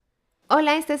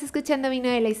Hola, estás escuchando Vino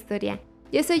de la Historia.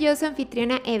 Yo soy su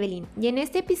anfitriona Evelyn, y en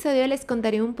este episodio les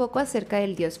contaré un poco acerca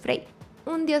del dios Freyr,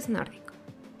 un dios nórdico.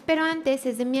 Pero antes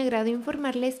es de mi agrado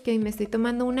informarles que hoy me estoy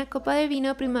tomando una copa de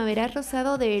vino primavera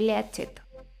rosado de L.A. Cheto,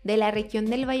 de la región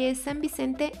del Valle de San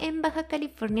Vicente en Baja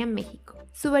California, México.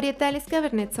 Su varietal es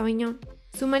Cabernet Sauvignon.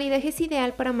 Su maridaje es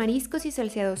ideal para mariscos y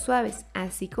salseados suaves,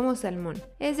 así como salmón.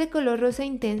 Es de color rosa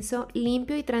intenso,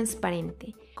 limpio y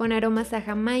transparente, con aromas a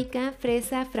jamaica,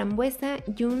 fresa, frambuesa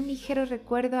y un ligero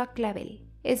recuerdo a clavel.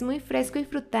 Es muy fresco y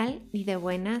frutal y de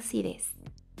buena acidez.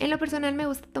 En lo personal me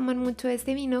gusta tomar mucho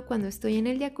este vino cuando estoy en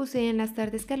el jacuzzi en las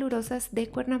tardes calurosas de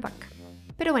Cuernavaca.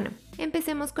 Pero bueno,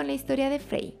 empecemos con la historia de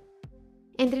Freyr.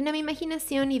 Entren a mi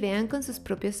imaginación y vean con sus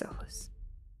propios ojos.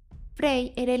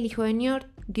 Freyr era el hijo de Njord,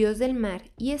 dios del mar,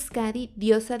 y Skadi,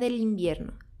 diosa del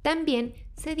invierno. También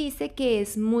se dice que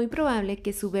es muy probable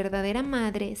que su verdadera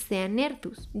madre sea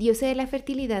Nerthus, diosa de la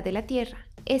fertilidad de la tierra.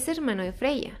 Es hermano de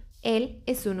Freya. Él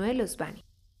es uno de los Vanir.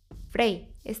 Freyr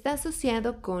está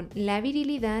asociado con la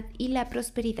virilidad y la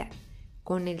prosperidad,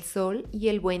 con el sol y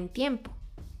el buen tiempo,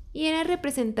 y era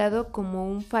representado como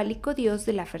un fálico dios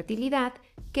de la fertilidad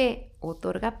que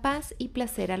otorga paz y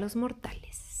placer a los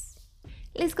mortales.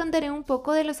 Les contaré un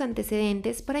poco de los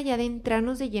antecedentes para ya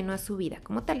adentrarnos de lleno a su vida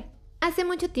como tal. Hace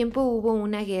mucho tiempo hubo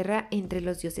una guerra entre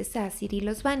los dioses Asir y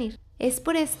los Vanir. Es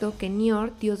por esto que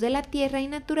Njord, dios de la tierra y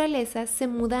naturaleza, se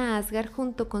muda a Asgard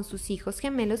junto con sus hijos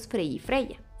gemelos Frey y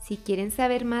Freya. Si quieren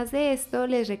saber más de esto,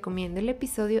 les recomiendo el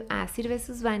episodio Asir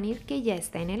vs Vanir que ya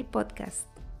está en el podcast.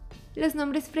 Los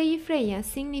nombres Frey y Freya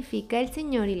significa el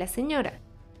señor y la señora.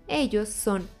 Ellos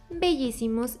son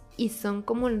bellísimos y son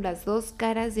como las dos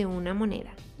caras de una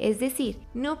moneda, es decir,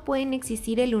 no pueden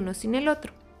existir el uno sin el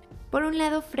otro. Por un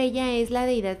lado, Freya es la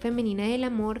deidad femenina del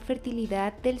amor,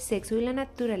 fertilidad, del sexo y la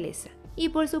naturaleza, y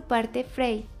por su parte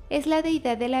Freyr es la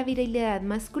deidad de la virilidad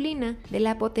masculina, de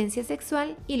la potencia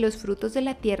sexual y los frutos de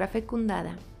la tierra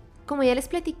fecundada. Como ya les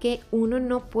platiqué, uno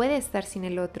no puede estar sin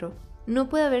el otro, no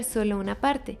puede haber solo una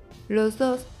parte. Los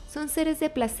dos son seres de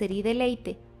placer y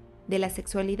deleite, de la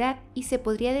sexualidad, y se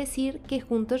podría decir que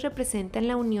juntos representan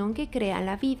la unión que crea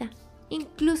la vida.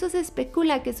 Incluso se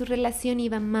especula que su relación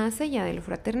iba más allá de lo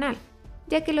fraternal,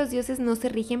 ya que los dioses no se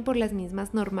rigen por las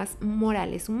mismas normas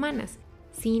morales humanas.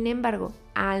 Sin embargo,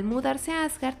 al mudarse a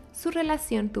Asgard, su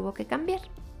relación tuvo que cambiar.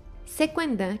 Se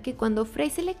cuenta que cuando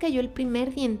Freyr se le cayó el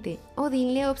primer diente,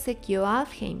 Odín le obsequió a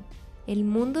Alfheim, el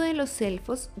mundo de los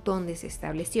elfos donde se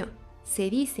estableció. Se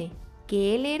dice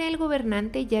que él era el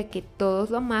gobernante ya que todos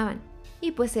lo amaban,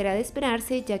 y pues era de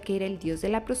esperarse ya que era el dios de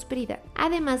la prosperidad,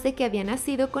 además de que había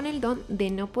nacido con el don de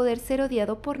no poder ser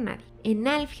odiado por nadie. En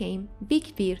Alfheim,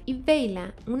 Vigfir y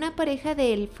Veila, una pareja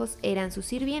de elfos, eran sus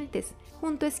sirvientes,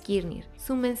 junto a Skirnir,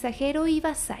 su mensajero y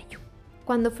vasallo.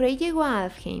 Cuando Freyr llegó a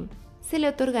Alfheim, se le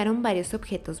otorgaron varios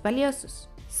objetos valiosos.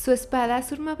 Su espada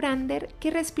Surmabrander, que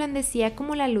resplandecía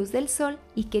como la luz del sol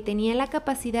y que tenía la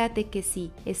capacidad de que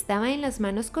si estaba en las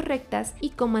manos correctas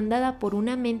y comandada por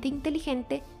una mente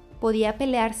inteligente, podía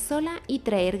pelear sola y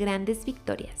traer grandes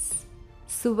victorias.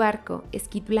 Su barco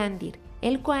Skidblandir,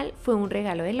 el cual fue un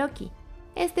regalo de Loki.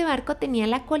 Este barco tenía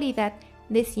la cualidad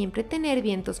de siempre tener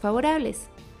vientos favorables,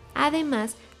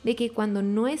 además de que cuando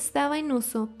no estaba en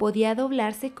uso podía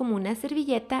doblarse como una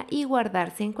servilleta y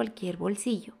guardarse en cualquier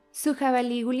bolsillo. Su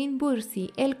jabalí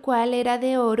Gulinbursi, el cual era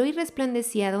de oro y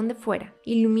resplandecía donde fuera,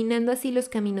 iluminando así los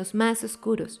caminos más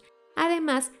oscuros,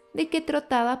 además de que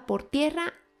trotaba por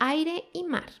tierra, aire y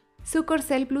mar. Su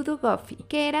corcel Bludugoffi,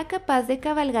 que era capaz de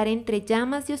cabalgar entre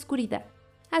llamas y oscuridad,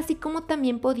 así como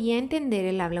también podía entender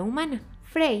el habla humana.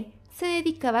 Freyr se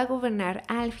dedicaba a gobernar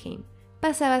Alfheim,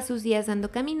 pasaba sus días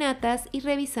dando caminatas y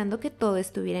revisando que todo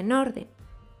estuviera en orden,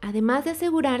 además de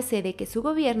asegurarse de que su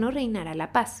gobierno reinara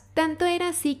la paz. Tanto era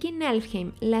así que en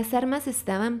Alfheim las armas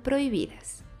estaban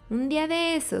prohibidas. Un día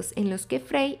de esos en los que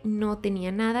Freyr no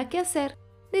tenía nada que hacer,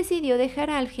 decidió dejar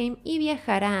Alfheim y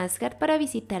viajar a Asgard para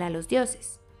visitar a los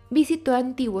dioses. Visitó a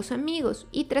antiguos amigos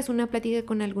y tras una plática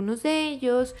con algunos de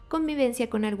ellos, convivencia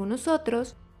con algunos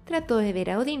otros, trató de ver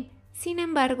a Odín. Sin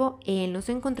embargo, él no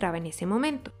se encontraba en ese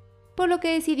momento, por lo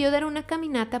que decidió dar una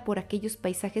caminata por aquellos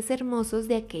paisajes hermosos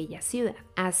de aquella ciudad.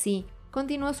 Así,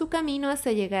 continuó su camino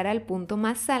hasta llegar al punto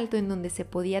más alto en donde se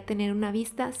podía tener una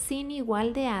vista sin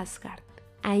igual de Asgard.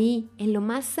 Ahí, en lo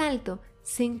más alto,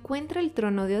 se encuentra el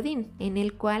trono de Odín, en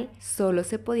el cual solo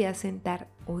se podía sentar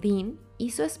Odín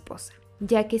y su esposa,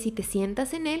 ya que si te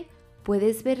sientas en él,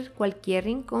 puedes ver cualquier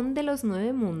rincón de los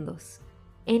 9 mundos.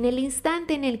 En el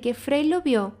instante en el que Freyr lo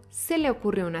vio, se le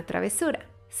ocurrió una travesura: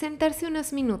 sentarse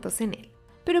unos minutos en él.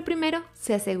 Pero primero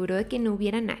se aseguró de que no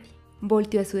hubiera nadie.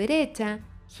 Volteó a su derecha,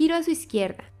 giró a su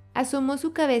izquierda, asomó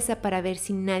su cabeza para ver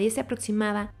si nadie se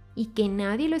aproximaba y que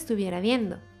nadie lo estuviera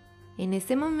viendo. En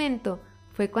ese momento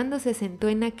fue cuando se sentó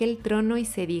en aquel trono y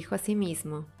se dijo a sí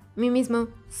mismo: mí mismo,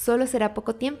 solo será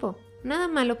poco tiempo, nada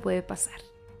malo puede pasar.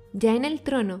 Ya en el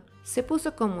trono se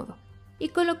puso cómodo y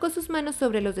colocó sus manos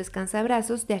sobre los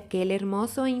descansabrazos de aquel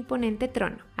hermoso e imponente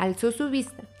trono. Alzó su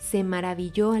vista, se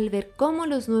maravilló al ver cómo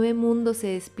los 9 mundos se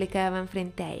desplegaban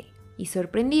frente a él, y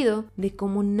sorprendido de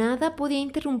cómo nada podía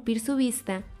interrumpir su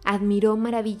vista, admiró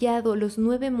maravillado los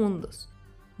 9 mundos,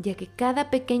 ya que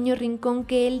cada pequeño rincón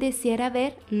que él deseara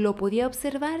ver lo podía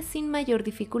observar sin mayor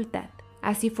dificultad.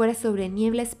 Así fuera sobre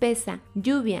niebla espesa,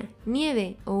 lluvia,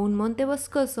 nieve o un monte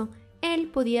boscoso, él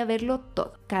podía verlo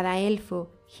todo. Cada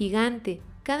elfo, gigante,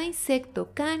 cada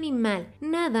insecto, cada animal,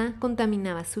 nada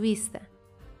contaminaba su vista.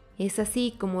 Es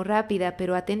así como rápida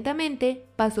pero atentamente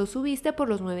pasó su vista por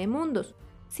los 9 mundos.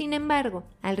 Sin embargo,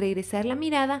 al regresar la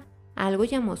mirada, algo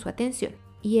llamó su atención.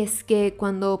 Y es que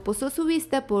cuando posó su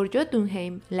vista por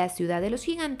Jotunheim, la ciudad de los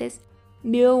gigantes,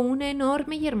 vio una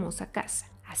enorme y hermosa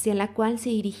casa, hacia la cual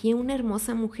se dirigía una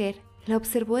hermosa mujer. La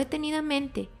observó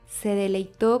detenidamente, se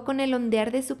deleitó con el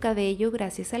ondear de su cabello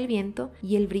gracias al viento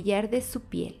y el brillar de su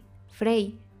piel.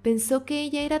 Freyr pensó que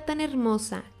ella era tan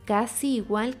hermosa, casi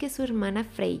igual que su hermana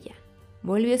Freyja.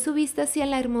 Volvió su vista hacia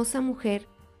la hermosa mujer,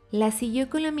 la siguió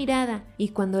con la mirada y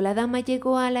cuando la dama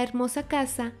llegó a la hermosa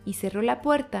casa y cerró la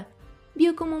puerta,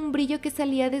 vio como un brillo que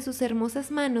salía de sus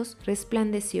hermosas manos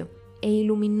resplandeció e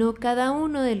iluminó cada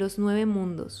uno de los 9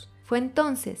 mundos. Fue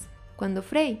entonces cuando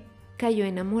Freyr cayó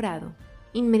enamorado.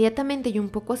 Inmediatamente y un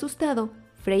poco asustado,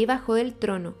 Freyr bajó del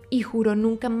trono y juró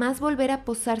nunca más volver a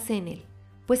posarse en él,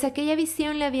 pues aquella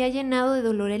visión le había llenado de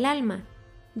dolor el alma,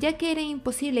 ya que era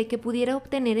imposible que pudiera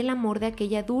obtener el amor de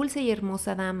aquella dulce y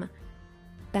hermosa dama.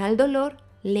 Tal dolor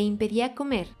le impedía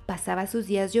comer, pasaba sus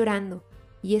días llorando,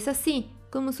 y es así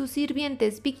como sus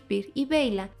sirvientes Víkbir y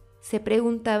Beyla se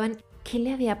preguntaban qué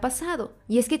le había pasado.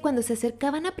 Y es que cuando se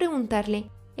acercaban a preguntarle,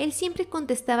 él siempre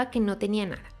contestaba que no tenía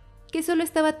nada, que solo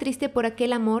estaba triste por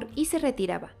aquel amor y se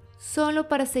retiraba, solo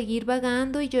para seguir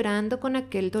vagando y llorando con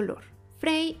aquel dolor.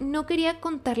 Freyr no quería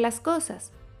contar las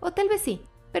cosas, o tal vez sí,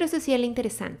 pero eso hacía lo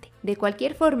interesante. De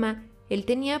cualquier forma, él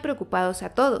tenía preocupados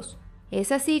a todos.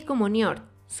 Es así como Njord,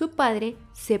 su padre,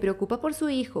 se preocupa por su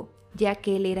hijo, ya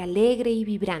que él era alegre y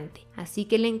vibrante, así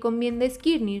que le encomienda a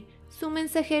Skirnir, su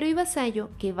mensajero y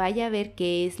vasallo, que vaya a ver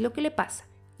qué es lo que le pasa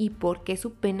y por qué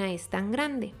su pena es tan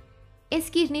grande.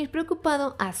 Skirnir,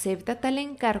 preocupado, acepta tal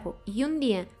encargo y un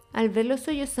día, al verlo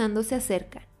sollozando, se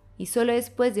acerca y solo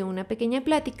después de una pequeña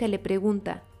plática le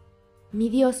pregunta: «Mi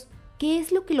Dios, ¿qué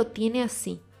es lo que lo tiene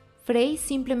así?». Freyr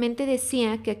simplemente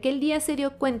decía que aquel día se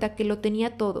dio cuenta que lo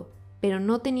tenía todo, pero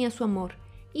no tenía su amor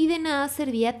y de nada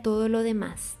servía todo lo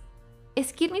demás.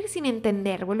 Skirnir, sin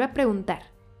entender, vuelve a preguntar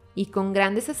y con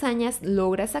grandes hazañas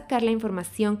logra sacar la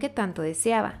información que tanto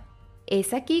deseaba.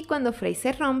 Es aquí cuando Freyr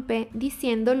se rompe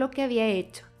diciendo lo que había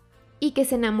hecho y que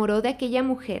se enamoró de aquella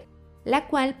mujer, la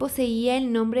cual poseía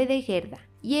el nombre de Gerda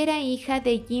y era hija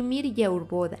de Ymir y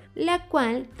Aurboda, la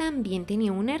cual también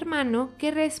tenía un hermano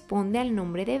que responde al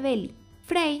nombre de Veli.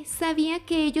 Freyr sabía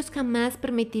que ellos jamás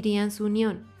permitirían su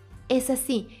unión. Es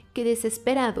así que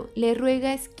desesperado le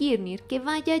ruega a Skirnir que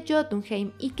vaya a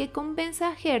Jotunheim y que convenza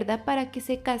a Gerda para que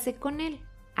se case con él,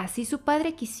 así su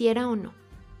padre quisiera o no.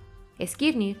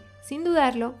 Skirnir, sin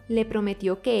dudarlo, le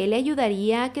prometió que él le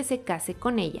ayudaría a que se case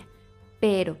con ella,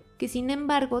 pero que sin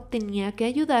embargo tenía que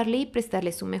ayudarle y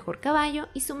prestarle su mejor caballo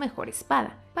y su mejor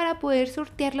espada, para poder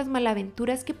sortear las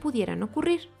malaventuras que pudieran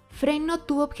ocurrir. Freyr no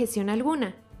tuvo objeción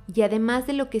alguna, y además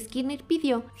de lo que Skirnir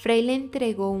pidió, Freyr le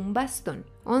entregó un bastón,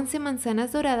 11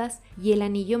 manzanas doradas y el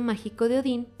anillo mágico de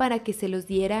Odín para que se los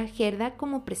diera a Gerda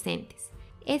como presentes.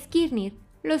 Skirnir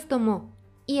los tomó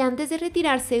y antes de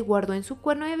retirarse guardó en su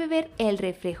cuerno de beber el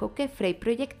reflejo que Freyr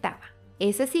proyectaba.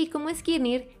 Es así como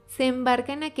Skirnir se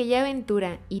embarca en aquella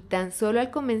aventura y tan solo al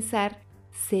comenzar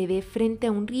se ve frente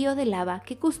a un río de lava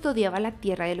que custodiaba la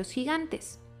tierra de los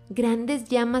gigantes. Grandes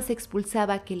llamas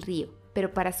expulsaba aquel río,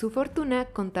 pero para su fortuna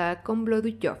contaba con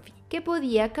Blodujoffi, que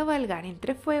podía cabalgar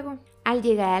entre fuego. Al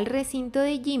llegar al recinto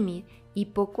de Ymir y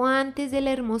poco antes de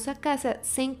la hermosa casa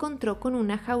se encontró con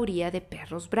una jauría de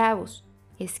perros bravos.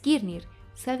 Skirnir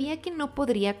sabía que no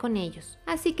podría con ellos,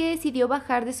 así que decidió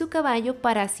bajar de su caballo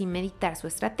para así meditar su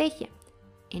estrategia.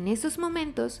 En esos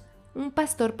momentos, un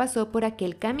pastor pasó por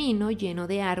aquel camino lleno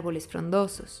de árboles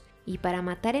frondosos, y para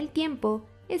matar el tiempo,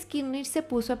 Skirnir se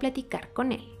puso a platicar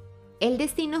con él. El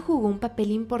destino jugó un papel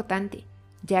importante,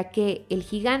 ya que el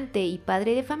gigante y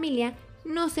padre de familia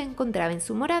no se encontraba en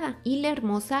su morada y la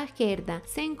hermosa Gerda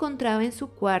se encontraba en su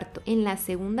cuarto, en la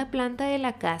segunda planta de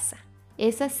la casa.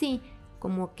 Es así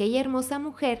como aquella hermosa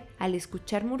mujer, al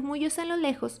escuchar murmullos a lo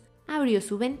lejos, abrió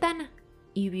su ventana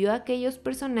y vio a aquellos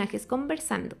personajes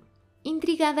conversando.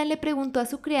 Intrigada le preguntó a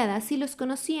su criada si los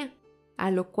conocía,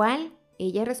 a lo cual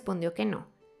ella respondió que no.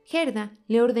 Gerda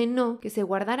le ordenó que se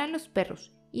guardaran los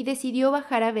perros y decidió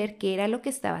bajar a ver qué era lo que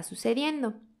estaba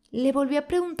sucediendo. Le volvió a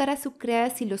preguntar a su criada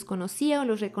si los conocía o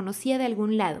los reconocía de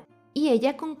algún lado, y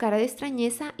ella con cara de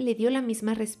extrañeza le dio la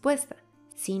misma respuesta.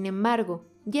 Sin embargo,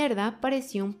 Gerda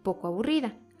pareció un poco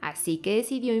aburrida, así que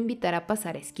decidió invitar a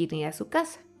pasar a Skirnir a su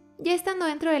casa. Ya estando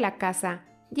dentro de la casa,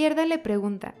 Gerda le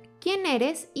pregunta: ¿quién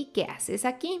eres y qué haces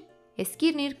aquí?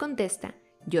 Skirnir contesta: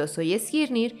 yo soy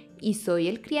Skirnir y soy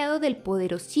el criado del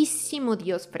poderosísimo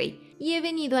dios Freyr, y he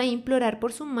venido a implorar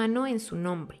por su mano en su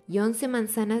nombre, y 11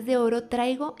 manzanas de oro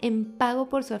traigo en pago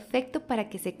por su afecto para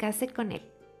que se case con él.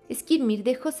 Skirnir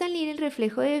dejó salir el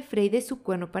reflejo de Freyr de su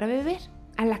cuerno para beber,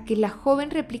 a la que la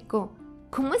joven replicó: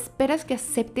 ¿cómo esperas que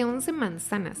acepte 11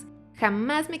 manzanas?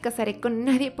 Jamás me casaré con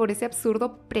nadie por ese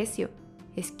absurdo precio.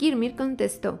 Skirnir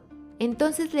contestó: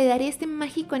 entonces le daré este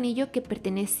mágico anillo que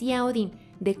pertenecía a Odín,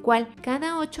 de cual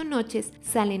cada 8 noches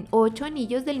salen 8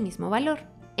 anillos del mismo valor.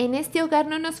 En este hogar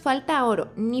no nos falta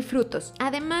oro ni frutos,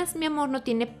 además mi amor no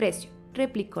tiene precio,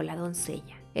 replicó la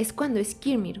doncella. Es cuando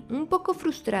Skirnir, un poco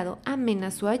frustrado,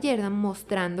 amenazó a Gerda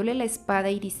mostrándole la espada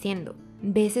y diciendo: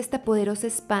 ¿ves esta poderosa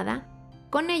espada?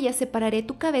 Con ella separaré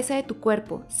tu cabeza de tu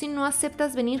cuerpo, si no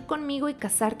aceptas venir conmigo y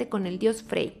casarte con el dios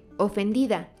Freyr.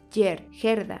 Ofendida,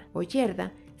 Gerda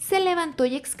se levantó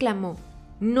y exclamó: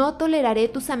 no toleraré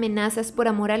tus amenazas por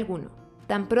amor alguno.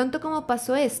 Tan pronto como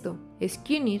pasó esto,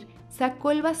 Skirnir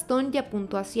sacó el bastón y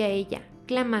apuntó hacia ella,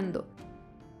 clamando: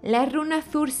 la runa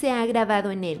azul se ha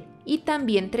grabado en él, y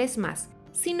también 3 más.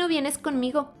 Si no vienes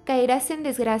conmigo, caerás en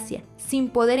desgracia, sin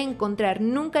poder encontrar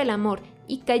nunca el amor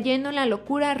y cayendo en la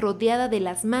locura rodeada de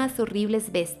las más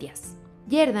horribles bestias.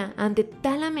 Gerda, ante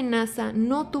tal amenaza,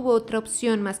 no tuvo otra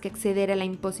opción más que acceder a la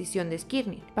imposición de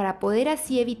Skirnir, para poder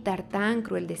así evitar tan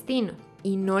cruel destino,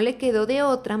 y no le quedó de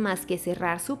otra más que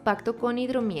cerrar su pacto con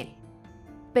Hidromiel.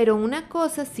 Pero una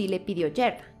cosa sí le pidió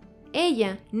Gerda.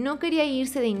 Ella no quería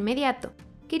irse de inmediato,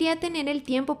 quería tener el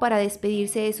tiempo para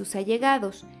despedirse de sus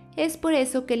allegados. Es por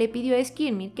eso que le pidió a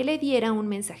Skirnir que le diera un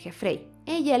mensaje a Freyr.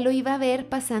 Ella lo iba a ver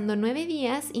pasando 9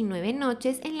 días y 9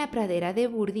 noches en la pradera de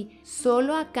Burdi,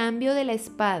 solo a cambio de la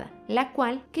espada, la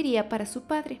cual quería para su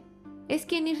padre.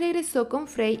 Skirnir regresó con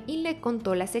Freyr y le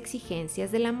contó las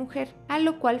exigencias de la mujer, a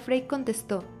lo cual Freyr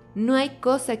contestó: no hay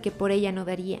cosa que por ella no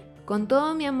daría. Con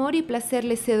todo mi amor y placer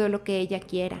le cedo lo que ella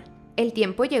quiera. El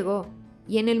tiempo llegó,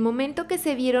 y en el momento que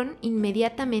se vieron,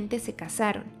 inmediatamente se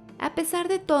casaron. A pesar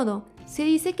de todo, se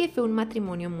dice que fue un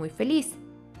matrimonio muy feliz.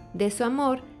 De su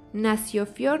amor nació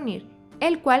Fjornir,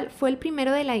 el cual fue el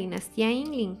primero de la dinastía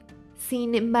Yngling.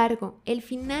 Sin embargo, el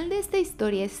final de esta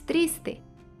historia es triste,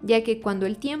 ya que cuando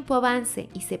el tiempo avance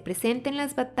y se presenten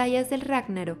las batallas del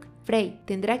Ragnarok, Freyr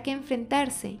tendrá que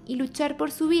enfrentarse y luchar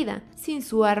por su vida sin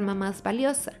su arma más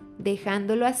valiosa,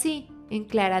 dejándolo así en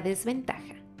clara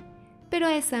desventaja. Pero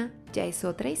esa ya es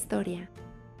otra historia.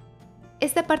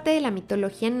 Esta parte de la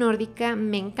mitología nórdica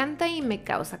me encanta y me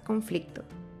causa conflicto,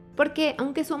 porque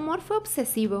aunque su amor fue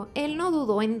obsesivo, él no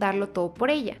dudó en darlo todo por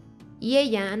ella, y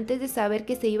ella, antes de saber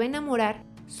que se iba a enamorar,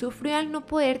 sufrió al no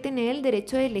poder tener el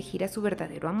derecho de elegir a su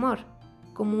verdadero amor.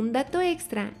 Como un dato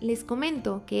extra, les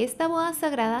comento que esta boda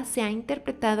sagrada se ha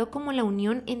interpretado como la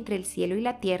unión entre el cielo y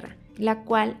la tierra, la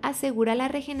cual asegura la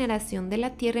regeneración de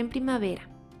la tierra en primavera.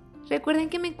 Recuerden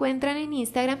que me encuentran en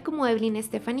Instagram como Evelyn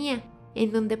Estefanía,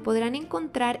 en donde podrán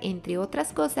encontrar, entre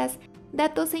otras cosas,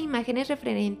 datos e imágenes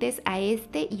referentes a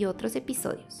este y otros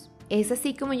episodios. Es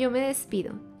así como yo me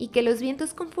despido, y que los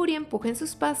vientos con furia empujen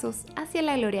sus pasos hacia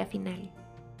la gloria final.